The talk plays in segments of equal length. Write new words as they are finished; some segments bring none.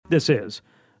This is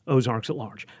Ozarks at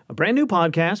Large, a brand new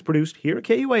podcast produced here at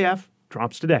KUAF,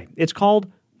 drops today. It's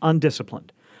called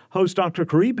Undisciplined. Host Dr.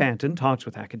 Caree Banton talks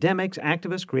with academics,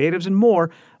 activists, creatives, and more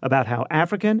about how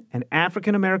African and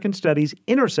African American studies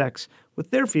intersects with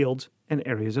their fields and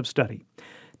areas of study.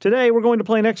 Today, we're going to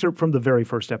play an excerpt from the very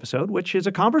first episode, which is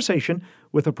a conversation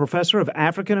with a professor of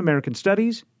African American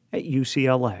Studies at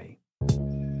UCLA.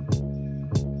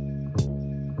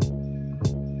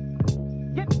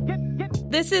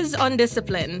 This is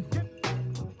Undisciplined.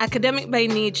 Academic by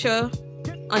nature,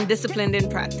 undisciplined in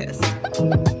practice.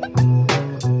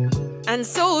 And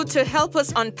so, to help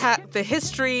us unpack the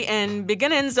history and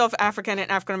beginnings of African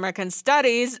and African American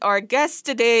studies, our guest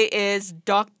today is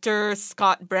Dr.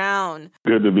 Scot Brown.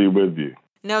 Good to be with you.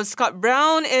 Now, Scot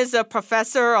Brown is a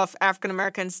professor of African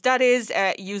American Studies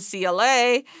at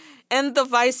UCLA and the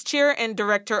vice chair and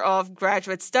director of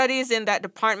graduate studies in that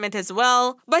department as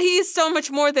well. But he's so much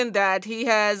more than that. He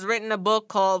has written a book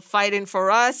called Fighting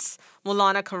for Us,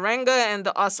 Maulana Karenga and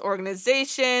the US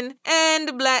Organization,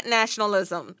 and Black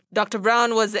Nationalism. Dr.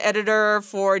 Brown was the editor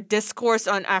for Discourse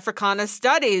on Africana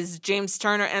Studies, James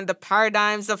Turner and the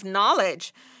Paradigms of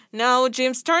Knowledge. Now,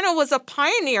 James Turner was a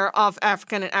pioneer of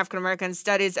African and African American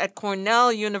studies at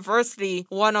Cornell University,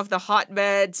 one of the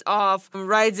hotbeds of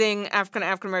rising African and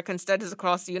African American studies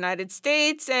across the United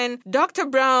States. And Dr.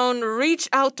 Brown reached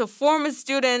out to former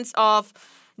students of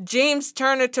James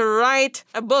Turner to write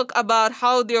a book about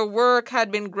how their work had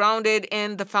been grounded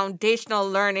in the foundational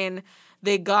learning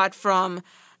they got from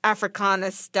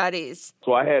Africana studies.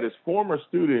 So I had his former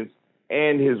students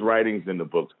and his writings in the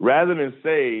books. Rather than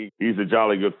say he's a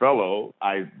jolly good fellow,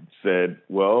 I said,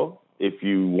 well, if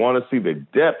you want to see the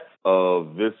depth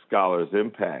of this scholar's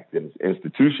impact in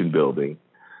institution building,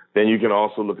 then you can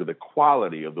also look at the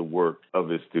quality of the work of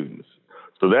his students.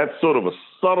 So that's sort of a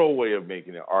subtle way of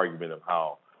making an argument of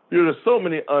how there's so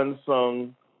many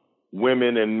unsung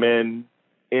women and men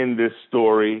in this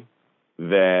story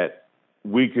that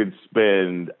we could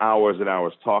spend hours and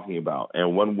hours talking about.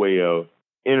 And one way of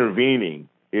intervening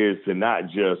is to not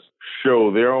just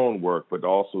show their own work, but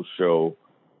also show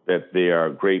that they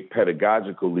are great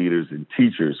pedagogical leaders and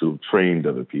teachers who've trained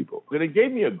other people. And it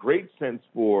gave me a great sense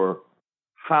for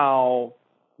how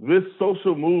this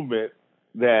social movement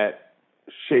that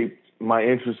shaped my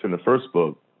interest in the first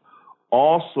book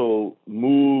also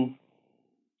moved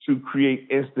to create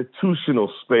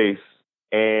institutional space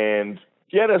and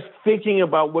get us thinking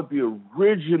about what the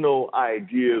original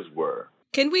ideas were.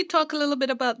 Can we talk a little bit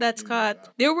about that, Scott?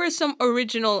 There were some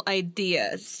original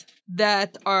ideas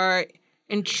that are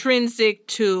intrinsic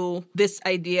to this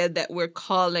idea that we're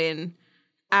calling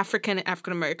African and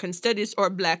African American studies or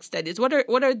Black studies. What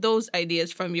are those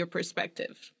ideas from your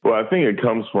perspective? Well, I think it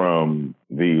comes from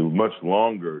the much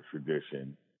longer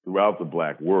tradition throughout the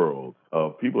Black world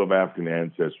of people of African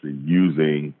ancestry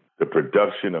using the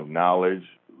production of knowledge,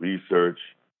 research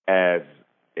as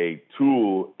a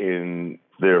tool in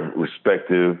their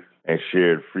respective and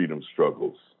shared freedom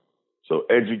struggles. So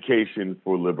education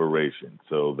for liberation,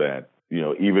 so that,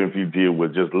 even if you deal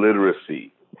with just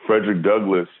literacy, Frederick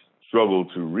Douglass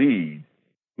struggled to read,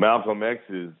 Malcolm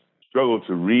X's struggled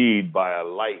to read by a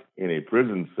light in a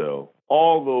prison cell.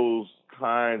 All those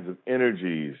kinds of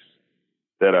energies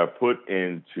that are put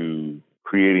into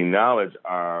creating knowledge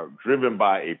are driven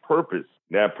by a purpose,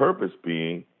 that purpose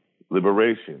being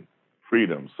liberation,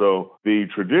 freedom. So the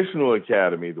traditional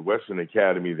academy, the Western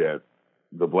academy that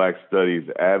the Black studies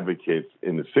advocates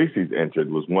in the 60s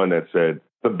entered was one that said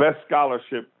the best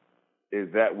scholarship is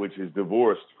that which is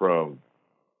divorced from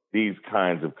these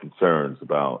kinds of concerns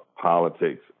about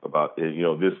politics, about,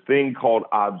 this thing called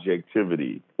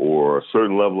objectivity or a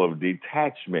certain level of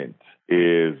detachment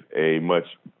is a much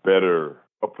better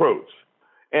approach.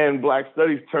 And Black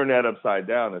studies turned that upside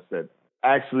down and said,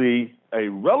 actually, a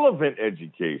relevant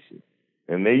education.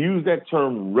 And they use that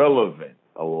term relevant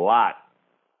a lot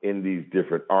in these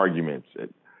different arguments.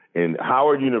 In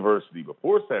Howard University,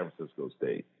 before San Francisco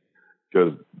State,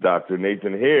 because Dr.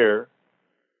 Nathan Hare,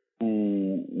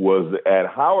 who was at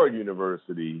Howard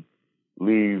University,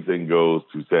 leaves and goes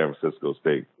to San Francisco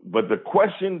State. But the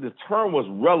term was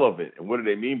relevant. And what do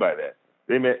they mean by that?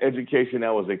 They meant education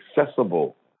that was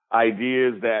accessible,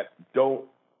 ideas that don't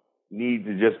need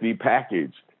to just be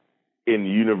packaged in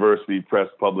university press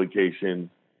publications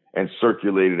and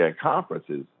circulated at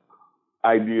conferences,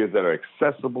 ideas that are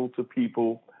accessible to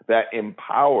people, that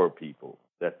empower people,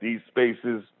 that these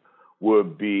spaces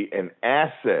would be an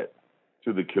asset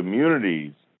to the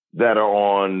communities that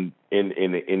are in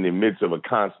the midst of a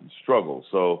constant struggle.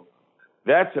 So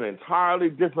that's an entirely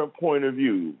different point of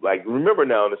view. Like, remember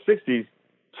now, in the 60s,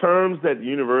 terms that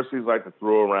universities like to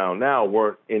throw around now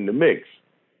weren't in the mix.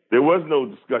 There was no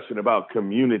discussion about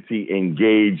community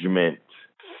engagement,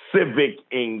 civic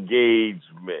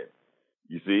engagement.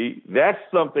 You see, that's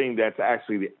something that's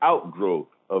actually the outgrowth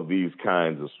of these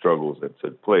kinds of struggles that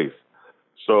took place.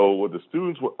 So what the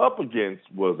students were up against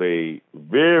was a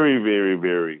very, very,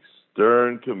 very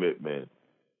stern commitment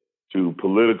to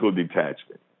political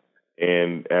detachment.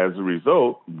 And as a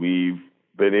result, we've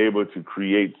been able to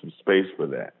create some space for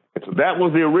that. And so that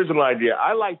was the original idea.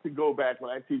 I like to go back when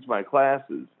I teach my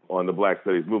classes on the Black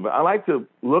Studies movement. I like to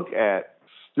look at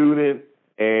student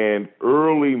and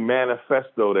early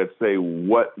manifesto that say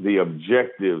what the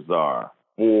objectives are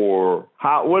for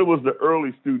what was the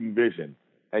early student vision.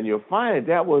 And you'll find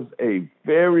that was a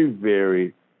very,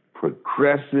 very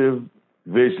progressive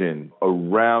vision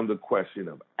around the question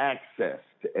of access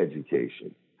to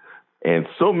education. And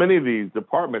so many of these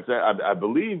departments, I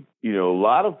believe, a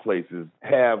lot of places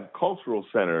have cultural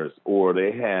centers or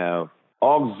they have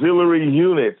auxiliary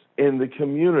units in the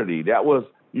community.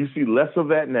 You see less of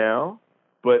that now,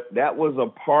 but that was a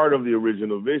part of the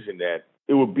original vision, that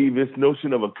it would be this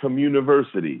notion of a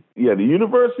communiversity. Yeah, the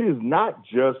university is not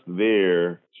just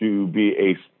there to be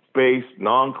a space, an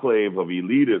enclave of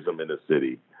elitism in the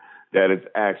city, that it's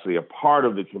actually a part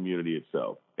of the community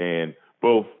itself. And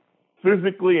both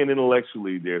physically and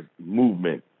intellectually, there's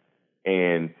movement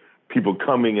and people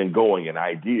coming and going and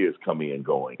ideas coming and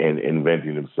going and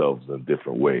inventing themselves in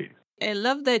different ways. I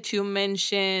love that you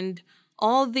mentioned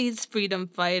all these freedom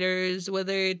fighters,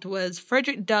 whether it was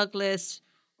Frederick Douglass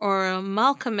or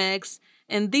Malcolm X,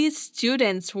 and these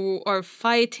students who are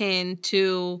fighting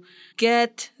to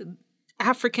get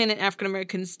African and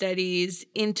African-American studies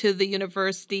into the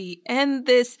university. And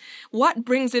what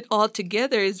brings it all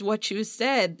together is what you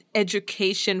said,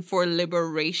 education for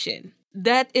liberation.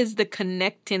 That is the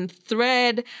connecting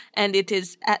thread, and it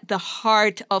is at the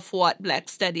heart of what Black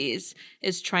Studies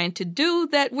is trying to do,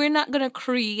 that we're not going to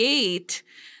create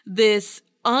this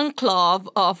enclave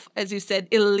of, as you said,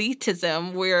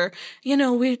 elitism where,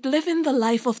 we're living the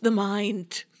life of the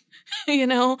mind,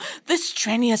 the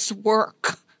strenuous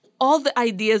work. All the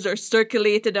ideas are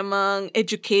circulated among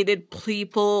educated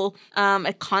people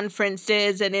at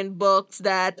conferences and in books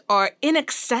that are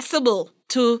inaccessible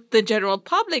to the general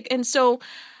public. And so,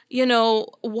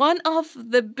 one of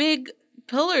the big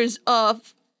pillars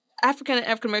of African and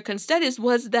African-American studies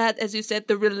was that, as you said,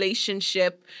 the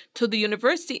relationship to the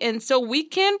university. And so we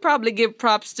can probably give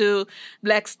props to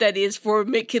Black Studies for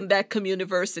making that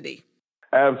communiversity.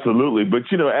 Absolutely. But,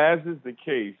 as is the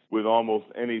case with almost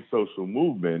any social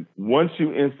movement, once you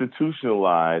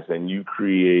institutionalize and you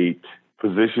create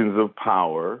positions of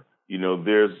power,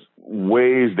 there's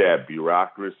ways that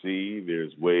bureaucracy,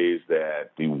 there's ways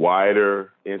that the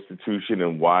wider institution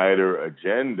and wider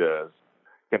agendas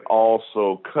can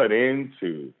also cut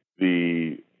into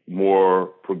the more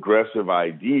progressive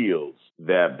ideals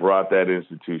that brought that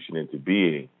institution into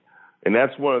being. And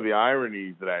that's one of the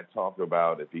ironies that I talk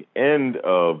about at the end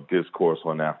of Discourse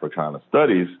on Africana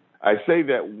Studies. I say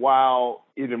that while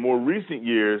in the more recent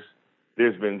years,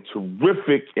 there's been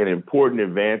terrific and important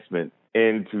advancement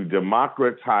into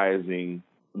democratizing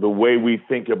the way we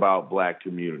think about Black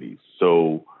communities.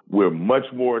 So we're much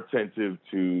more attentive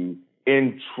to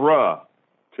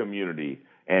intra-community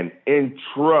and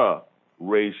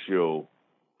intra-racial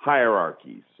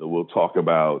hierarchies. So we'll talk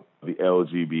about the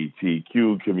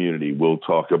LGBTQ community. We'll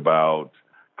talk about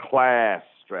class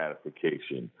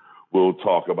stratification. We'll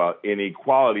talk about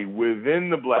inequality within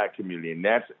the Black community. And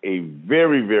that's a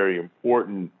very, very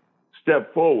important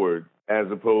step forward,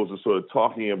 as opposed to sort of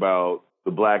talking about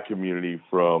the Black community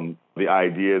from the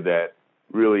idea that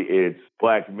really it's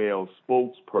Black male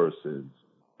spokespersons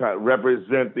that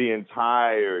represent the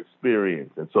entire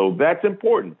experience. And so that's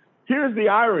important. Here's the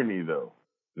irony, though.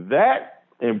 That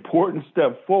important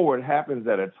step forward happens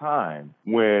at a time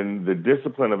when the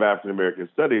discipline of African American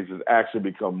studies has actually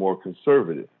become more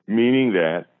conservative, meaning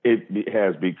that it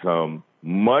has become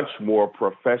much more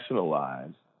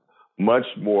professionalized, much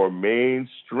more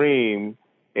mainstream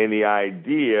in the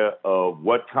idea of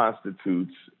what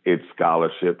constitutes its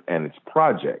scholarship and its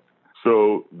project.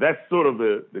 So that's sort of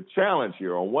the challenge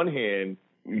here. On one hand,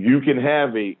 you can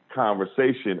have a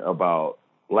conversation about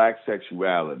Black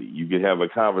sexuality. You can have a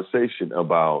conversation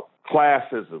about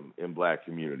classism in Black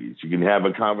communities. You can have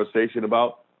a conversation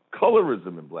about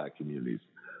colorism in Black communities.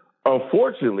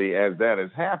 Unfortunately, as that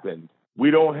has happened,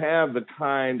 we don't have the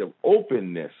kind of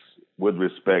openness with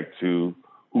respect to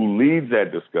who leads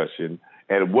that discussion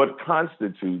and what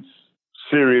constitutes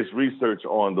serious research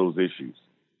on those issues.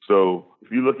 So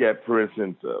if you look at, for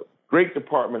instance, great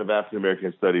Department of African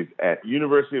American Studies at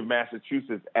University of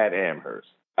Massachusetts at Amherst.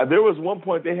 There was one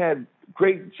point they had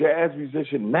great jazz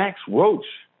musician Max Roach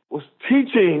was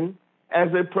teaching as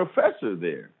a professor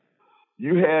there.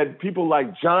 You had people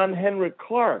like John Henrik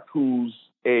Clark, who's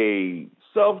a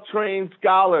self-trained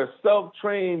scholar,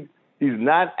 he's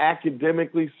not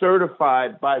academically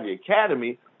certified by the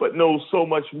academy, but knows so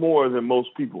much more than most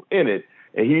people in it,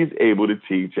 and he's able to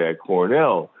teach at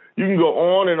Cornell. You can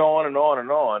go on and on and on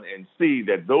and on and see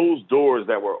that those doors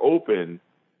that were open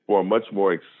for a much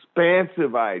more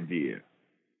expansive idea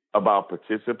about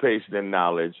participation and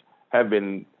knowledge have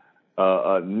been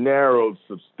narrowed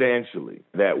substantially.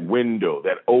 That window,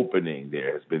 that opening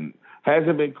there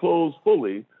hasn't been closed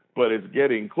fully, but it's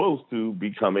getting close to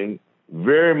becoming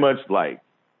very much like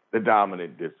the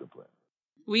dominant discipline.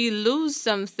 We lose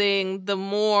something the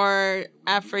more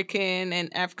African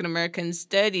and African American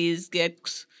studies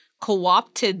get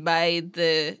co-opted by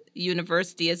the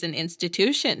university as an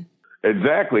institution.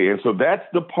 Exactly. And so that's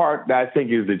the part that I think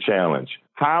is the challenge.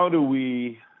 How do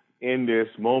we, in this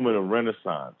moment of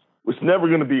renaissance, it's never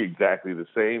going to be exactly the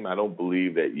same. I don't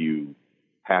believe that you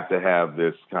have to have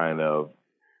this kind of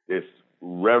this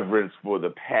reverence for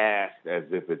the past as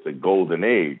if it's a golden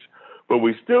age, but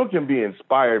we still can be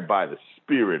inspired by the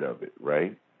spirit of it,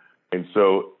 right? And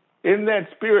so in that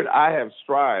spirit, I have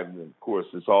strived, and of course,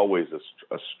 it's always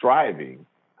a striving.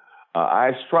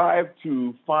 I strive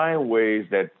to find ways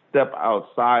that step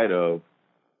outside of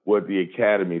what the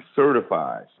Academy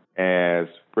certifies as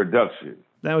production.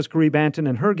 That was Caree Banton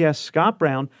and her guest, Scot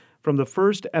Brown, from the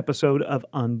first episode of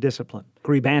Undisciplined.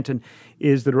 Caree Banton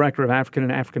is the Director of African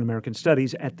and African American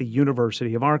Studies at the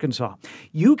University of Arkansas.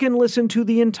 You can listen to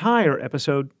the entire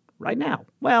episode right now.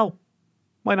 Well,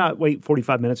 why not wait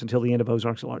 45 minutes until the end of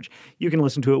Ozarks at Large? You can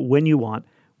listen to it when you want,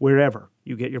 wherever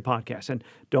you get your podcasts. And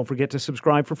don't forget to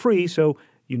subscribe for free so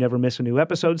you never miss a new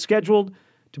episode scheduled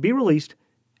to be released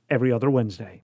every other Wednesday.